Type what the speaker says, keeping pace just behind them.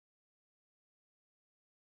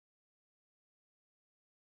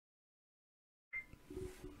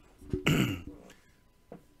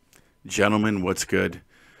Gentlemen, what's good?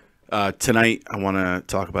 Tonight, I want to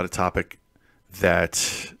talk about a topic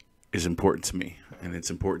that is important to me. And it's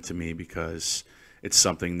important to me because it's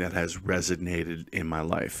something that has resonated in my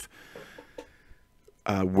life.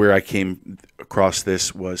 Where I came across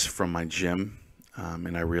this was from my gym.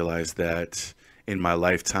 And I realized that in my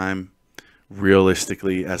lifetime,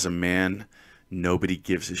 realistically, as a man, nobody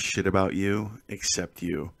gives a shit about you except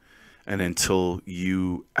you. And until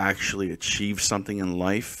you actually achieve something in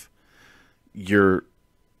life, you're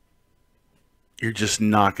you're just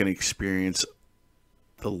not going to experience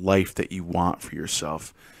the life that you want for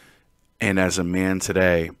yourself. And as a man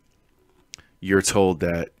today, you're told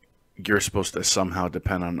that you're supposed to somehow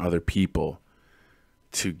depend on other people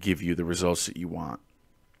to give you the results that you want.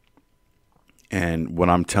 And what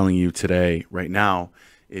I'm telling you today, right now,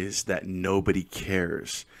 is that nobody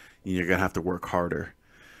cares. And you're going to have to work harder.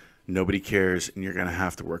 Nobody cares, and you're going to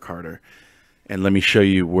have to work harder. And let me show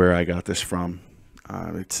you where I got this from.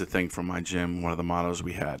 It's a thing from my gym, one of the mottos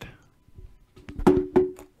we had.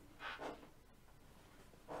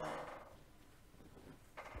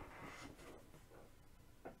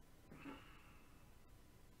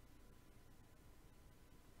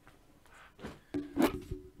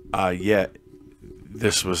 Yeah,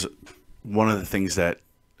 this was one of the things that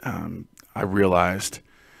I realized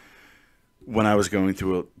when I was going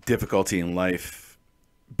through a difficulty in life.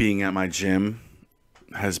 Being at my gym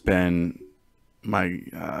has been my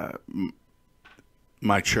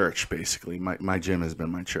my church, basically. My gym has been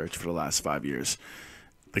my church for the last 5 years.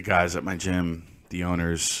 The guys at my gym, the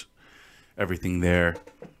owners, everything there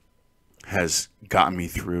has gotten me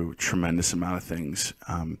through a tremendous amount of things.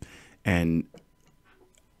 And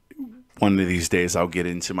one of these days I'll get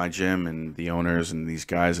into my gym and the owners and these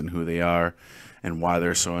guys and who they are and why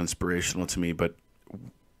they're so inspirational to me. But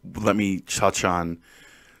let me touch on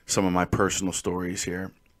some of my personal stories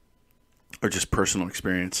here, or just personal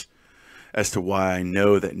experience, as to why I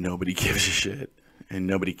know that nobody gives a shit and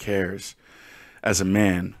nobody cares. As a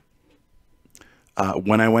man,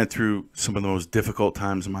 when I went through some of the most difficult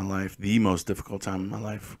times in my life, the most difficult time in my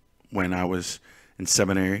life, when I was in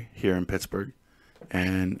seminary here in Pittsburgh,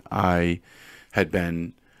 and I had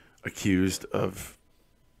been accused of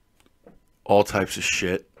all types of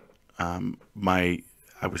shit. My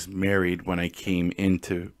I was married when I came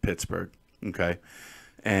into Pittsburgh. Okay,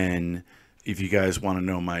 and if you guys want to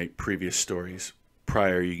know my previous stories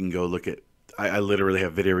prior, you can go look at. I literally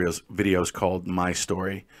have videos called My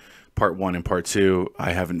Story, Part 1 and Part 2.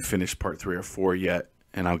 I haven't finished Part 3 or 4 yet,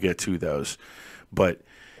 and I'll get to those. But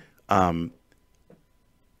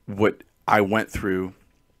what I went through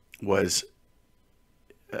was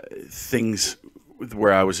things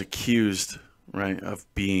where I was accused, right, of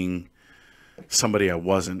being somebody I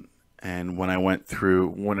wasn't. And when I went through,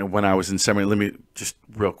 when I was in seminary, let me just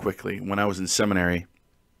real quickly, when I was in seminary,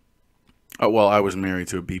 well, I was married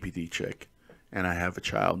to a BPD chick, and I have a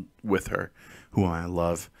child with her, who I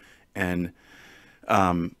love, and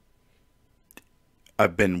I've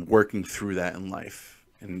been working through that in life,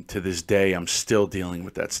 and to this day, I'm still dealing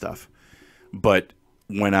with that stuff. But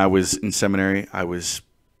when I was in seminary, I was,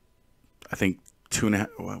 I think, two and a half.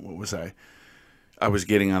 What was I? I was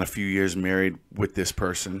getting on a few years married with this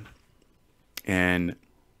person, and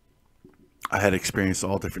I had experienced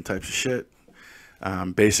all different types of shit.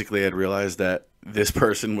 Basically, I'd realized that this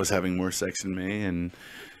person was having more sex than me, and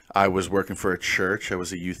I was working for a church. I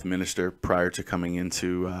was a youth minister prior to coming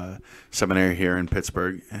into seminary here in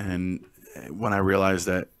Pittsburgh, and when I realized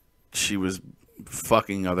that she was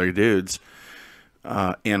fucking other dudes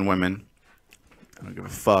and women, I don't give a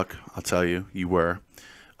fuck. I'll tell you, you were.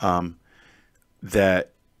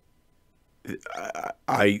 That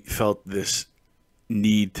I felt this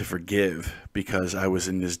need to forgive because I was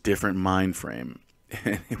in this different mind frame.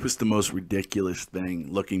 And it was the most ridiculous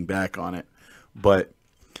thing looking back on it. But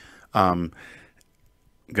I'm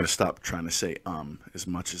going to stop trying to say as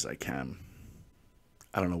much as I can.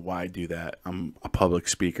 I don't know why I do that. I'm a public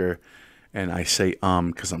speaker and I say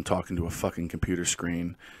because I'm talking to a fucking computer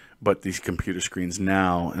screen. But these computer screens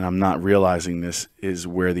now, and I'm not realizing this, is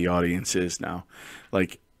where the audience is now.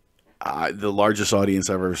 Like, the largest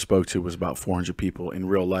audience I've ever spoke to was about 400 people in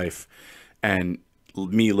real life. And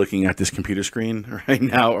me looking at this computer screen right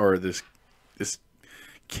now, or this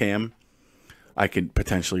cam, I could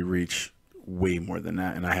potentially reach way more than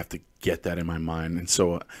that. And I have to get that in my mind. And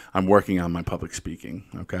so I'm working on my public speaking.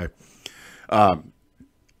 Okay. There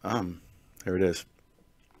it is.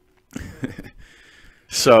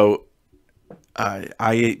 So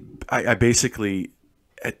I basically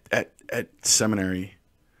at seminary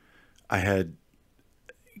I had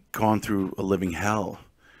gone through a living hell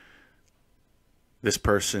This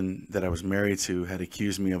person that I was married to had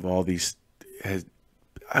accused me of all these.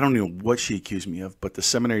 I don't know what she accused me of, but the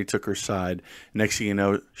seminary took her side. Next thing you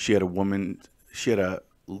know, she had a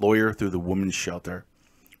lawyer through the women's shelter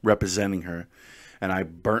representing her, and I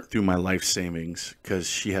burnt through my life savings because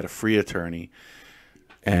she had a free attorney,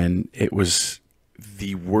 and it was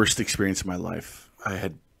the worst experience of my life.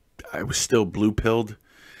 I was still blue pilled,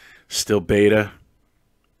 still beta,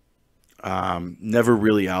 never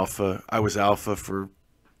really alpha. I was alpha for,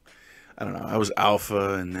 I don't know, I was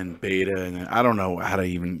alpha and then beta, and then I don't know how to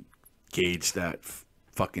even gauge that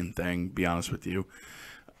fucking thing, be honest with you.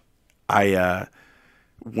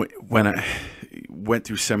 When I went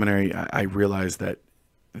through seminary, I realized that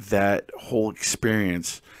that whole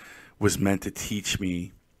experience was meant to teach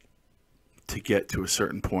me to get to a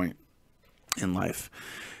certain point in life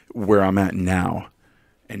where I'm at now.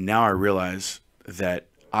 And now I realize that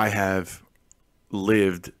I have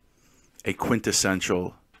lived a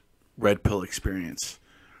quintessential red pill experience.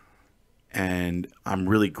 And I'm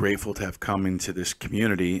really grateful to have come into this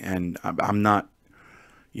community. And I'm not,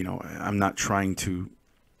 I'm not trying to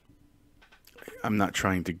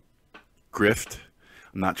grift.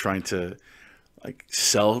 I'm not trying to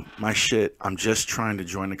sell my shit. I'm just trying to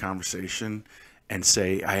join the conversation and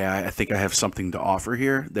say, I think I have something to offer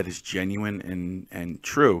here that is genuine and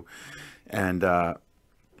true. And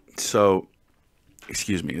so,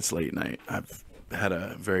 excuse me, it's late night. I've had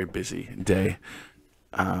a very busy day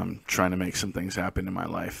trying to make some things happen in my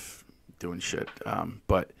life, doing shit.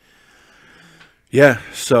 But yeah,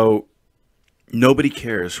 so nobody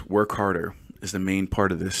cares. Work harder is the main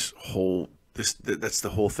part of this whole, that's the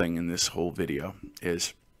whole thing in this whole video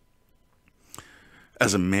is,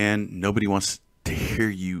 as a man, nobody wants to hear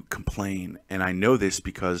you complain. And I know this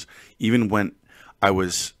because even when I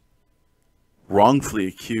was wrongfully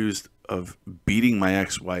accused of beating my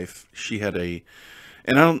ex-wife, she had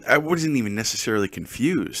I wasn't even necessarily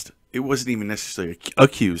confused. It wasn't even necessarily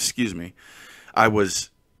accused, excuse me.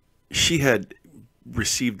 She had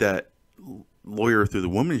received that lawyer through the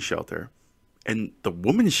women's shelter, and the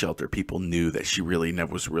women's shelter people knew that she really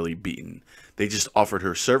never was really beaten. They just offered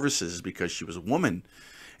her services because she was a woman.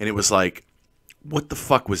 And it was like, what the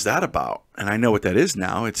fuck was that about? And I know what that is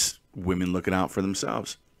now. It's women looking out for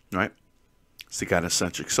themselves, right? It's the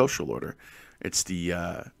gynocentric social order. It's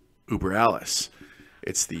the Uber Alice.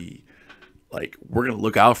 It's the, we're going to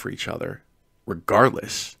look out for each other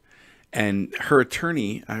regardless. And her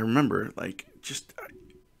attorney, I remember,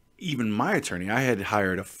 even my attorney, I had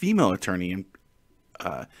hired a female attorney and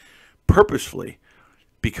purposefully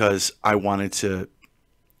because I wanted to,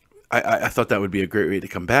 I thought that would be a great way to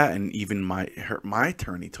combat. And even my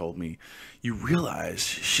attorney told me, you realize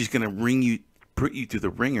she's going to put you through the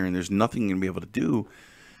ringer, and there's nothing you're going to be able to do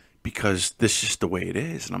because this is just the way it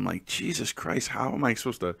is. And I'm like, Jesus Christ, how am I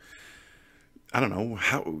supposed to, I don't know,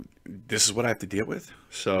 how, this is what I have to deal with?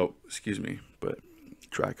 So, excuse me, but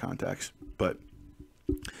dry contacts. But,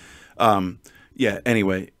 yeah,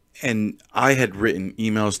 anyway, and I had written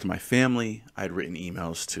emails to my family. I had written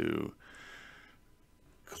emails to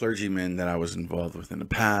clergymen that I was involved with in the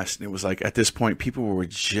past. And it was like, at this point, people were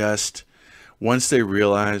just, once they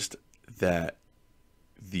realized that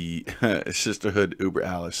the Sisterhood Uber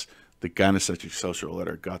Alice, the gynocentric social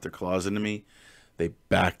order, got their claws into me, they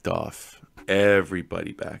backed off.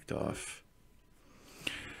 Everybody backed off.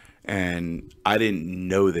 And I didn't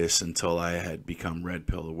know this until I had become red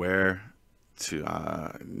pill aware,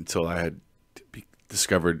 until I had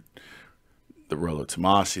discovered the Rollo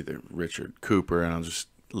Tomasi, the Richard Cooper, and I'll just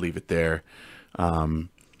leave it there. And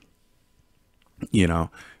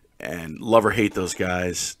love or hate those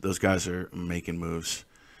guys. Those guys are making moves,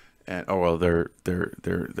 and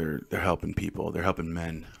they're helping people. They're helping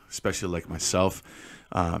men, especially like myself.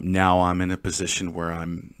 Now I'm in a position where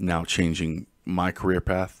I'm now changing my career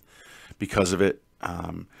path because of it.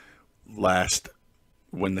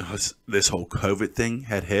 When this whole COVID thing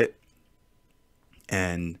had hit,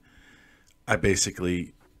 and I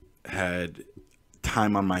basically had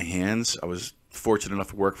time on my hands. I was fortunate enough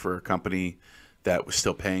to work for a company that was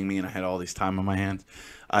still paying me, and I had all this time on my hands.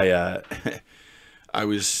 I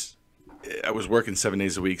was working 7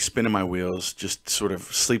 days a week, spinning my wheels, just sort of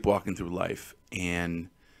sleepwalking through life, and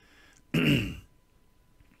I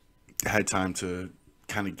had time to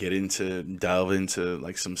kind of delve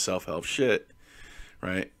into some self-help shit,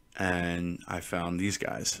 right? And I found these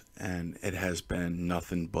guys, and it has been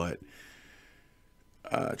nothing but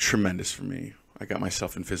tremendous for me. I got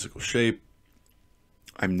myself in physical shape.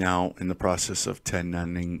 I'm now in the process of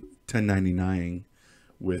 1099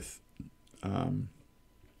 with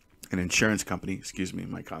an insurance company, excuse me,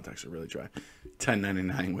 my contacts are really dry,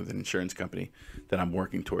 1099 with an insurance company that I'm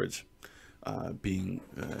working towards being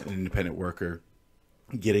an independent worker,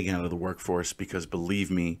 getting out of the workforce, because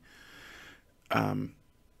believe me, here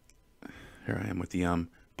I am with the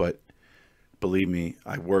but believe me,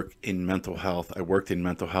 I work in mental health. I worked in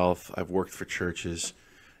mental health. I've worked for churches.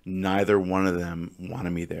 Neither one of them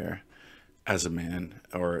wanted me there as a man,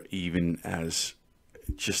 or even as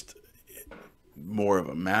just more of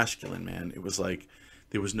a masculine man. It was like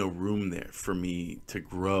there was no room there for me to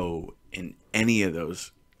grow in any of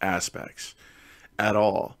those aspects at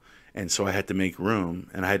all. And so I had to make room,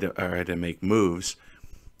 and I had to make moves.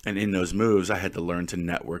 And in those moves, I had to learn to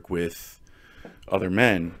network with other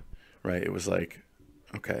men, right? It was like,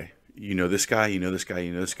 okay, you know this guy, you know this guy,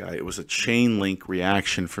 you know this guy. It was a chain link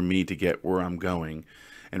reaction for me to get where I'm going.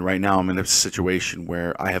 And right now I'm in a situation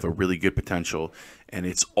where I have a really good potential, and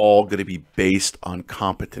it's all going to be based on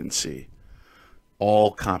competency,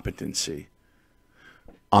 all competency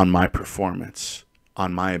on my performance,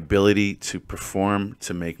 on my ability to perform,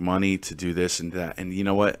 to make money, to do this and that. And you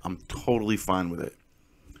know what? I'm totally fine with it.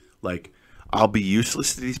 Like, I'll be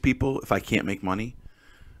useless to these people if I can't make money,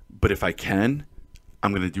 but if I can,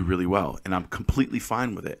 I'm going to do really well, and I'm completely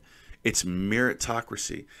fine with it. It's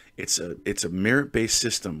meritocracy. It's a merit-based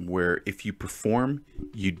system where if you perform,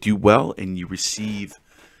 you do well, and you receive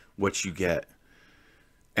what you get.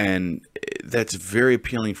 And that's very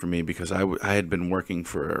appealing for me, because I had been working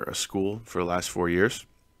for a school for the last 4 years,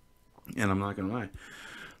 and I'm not going to lie.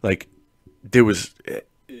 Like, there was,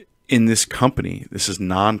 in this company, this is a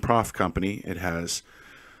non-profit company. It has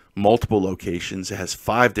multiple locations. It has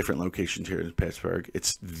 5 different locations here in Pittsburgh.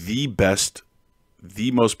 It's the best,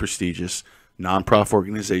 the most prestigious non-profit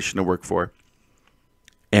organization to work for.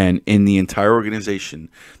 And in the entire organization,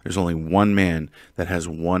 there's only one man that has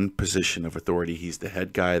one position of authority. He's the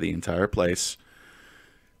head guy of the entire place.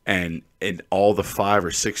 And in all the 5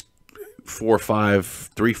 or 6, 4 or 5,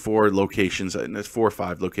 3, 4 locations, and there's 4 or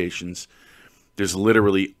 5 locations, there's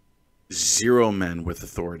literally 0 men with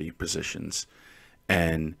authority positions.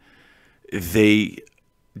 And they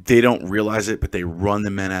don't realize it, but they run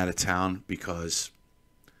the men out of town, because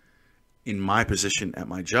in my position at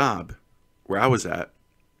my job, where I was at,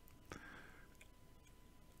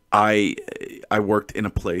 I worked in a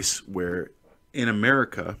place where in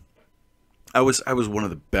America, I was one of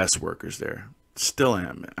the best workers there. Still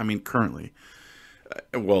am. I mean, currently.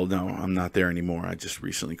 Well, no, I'm not there anymore. I just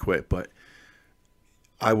recently quit. But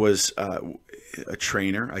I was a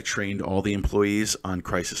trainer. I trained all the employees on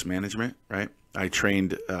crisis management, right? I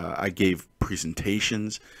gave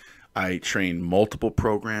presentations. I trained multiple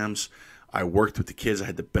programs. I worked with the kids. I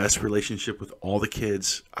had the best relationship with all the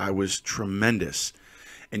kids. I was tremendous.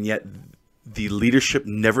 And yet the leadership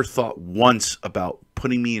never thought once about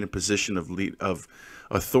putting me in a position of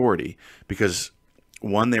authority, because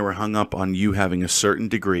one, they were hung up on you having a certain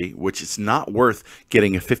degree, which it's not worth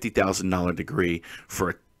getting a $50,000 degree for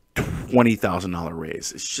a $20,000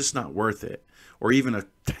 raise. It's just not worth it, or even a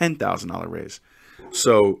 $10,000 raise.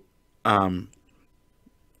 So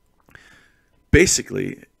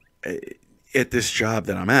basically, at this job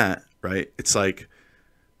that I'm at, right, it's like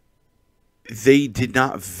they did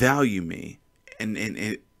not value me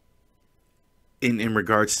in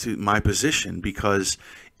regards to my position, because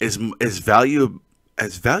as valuable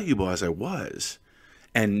as I was,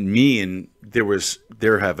 and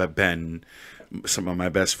there have been some of my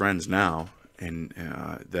best friends now, and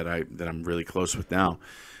that I'm really close with now,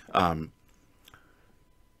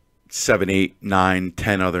 7, 8, 9,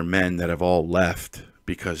 10 other men that have all left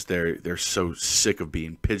because they're so sick of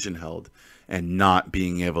being pigeonholed and not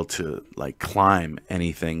being able to like climb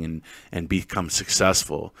anything and become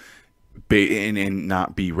successful, and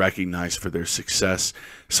not be recognized for their success.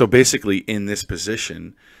 So basically, in this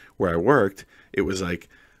position where I worked, it was like,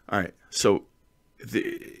 all right, so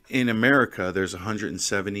in America, there's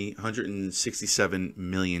 167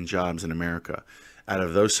 million jobs in America. Out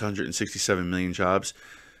of those 167 million jobs,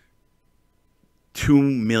 2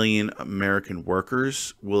 million American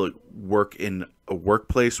workers will work in a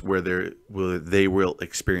workplace where they will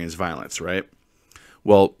experience violence, right?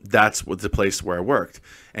 Well, that's what the place where I worked.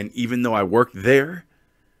 And even though I worked there,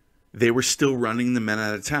 they were still running the men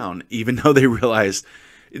out of town, even though they realized,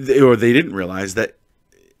 or they didn't realize, that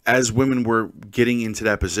as women were getting into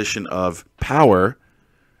that position of power,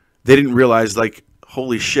 they didn't realize, like,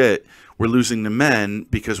 holy shit, we're losing the men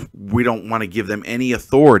because we don't want to give them any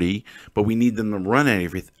authority, but we need them to run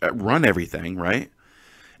everything, right?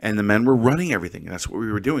 And the men were running everything. That's what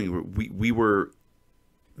we were doing. We were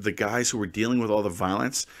the guys who were dealing with all the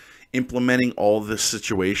violence implementing all the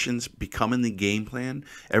situations, becoming the game plan.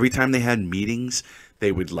 Every time they had meetings,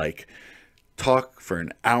 they would like talk for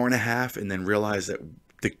an hour and a half and then realize that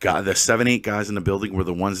the 7, 8 guys in the building were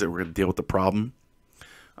the ones that were going to deal with the problem.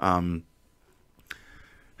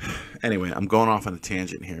 Anyway, I'm going off on a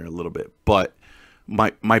tangent here a little bit, but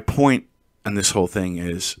my point on this whole thing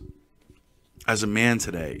is, as a man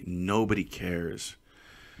today, nobody cares,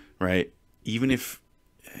 right? Even if,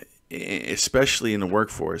 especially in the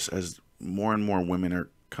workforce, as more and more women are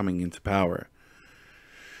coming into power,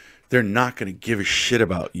 they're not going to give a shit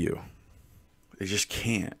about you. They just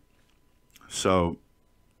can't. So,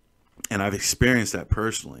 and I've experienced that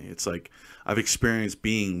personally. It's like I've experienced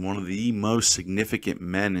being one of the most significant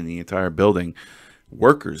men in the entire building,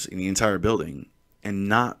 workers in the entire building, and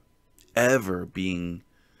not ever being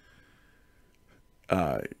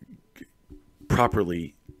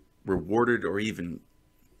properly rewarded or even,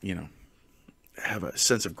 have a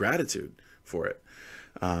sense of gratitude for it.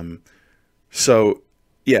 So,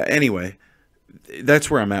 yeah, anyway, that's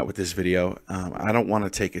where I'm at with this video. I don't want to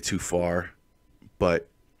take it too far, but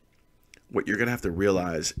what you're going to have to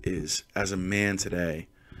realize is, as a man today,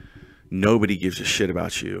 nobody gives a shit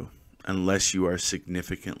about you unless you are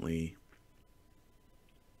significantly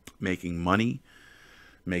making money,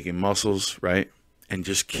 making muscles, right? And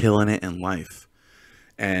just killing it in life.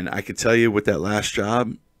 And I could tell you with that last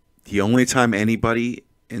job, the only time anybody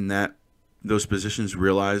in those positions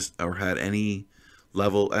realized or had any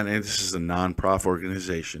level, and this is a non-profit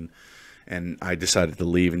organization, and I decided to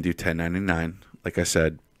leave and do 1099, like I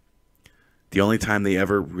said, the only time they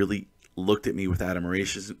ever really looked at me with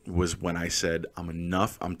admiration was when I said, I'm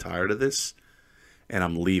enough, I'm tired of this, and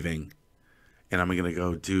I'm leaving, and I'm going to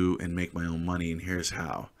go do and make my own money, and here's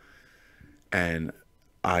how. And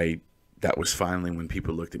that was finally when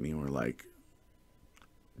people looked at me and were like,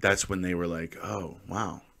 that's when they were like, oh,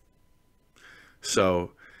 wow.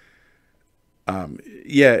 So,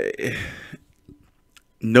 yeah,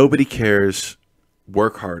 nobody cares.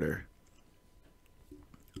 Work harder.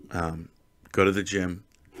 Go to the gym.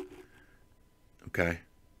 Okay.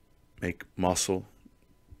 Make muscle.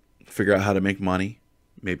 Figure out how to make money.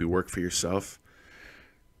 Maybe work for yourself.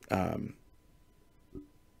 And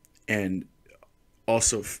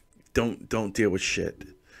also, don't deal with shit.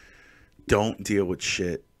 Don't deal with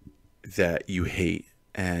shit that you hate.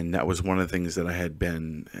 And that was one of the things that I had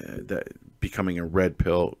been becoming a red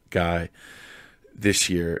pill guy this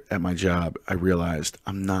year at my job. I realized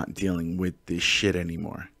I'm not dealing with this shit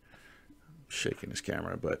anymore. I'm shaking this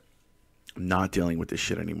camera, but I'm not dealing with this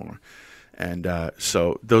shit anymore. And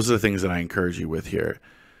so those are the things that I encourage you with here.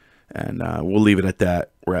 And we'll leave it at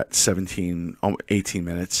that. We're at 18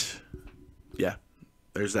 minutes. Yeah,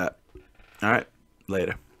 there's that. All right,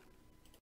 later.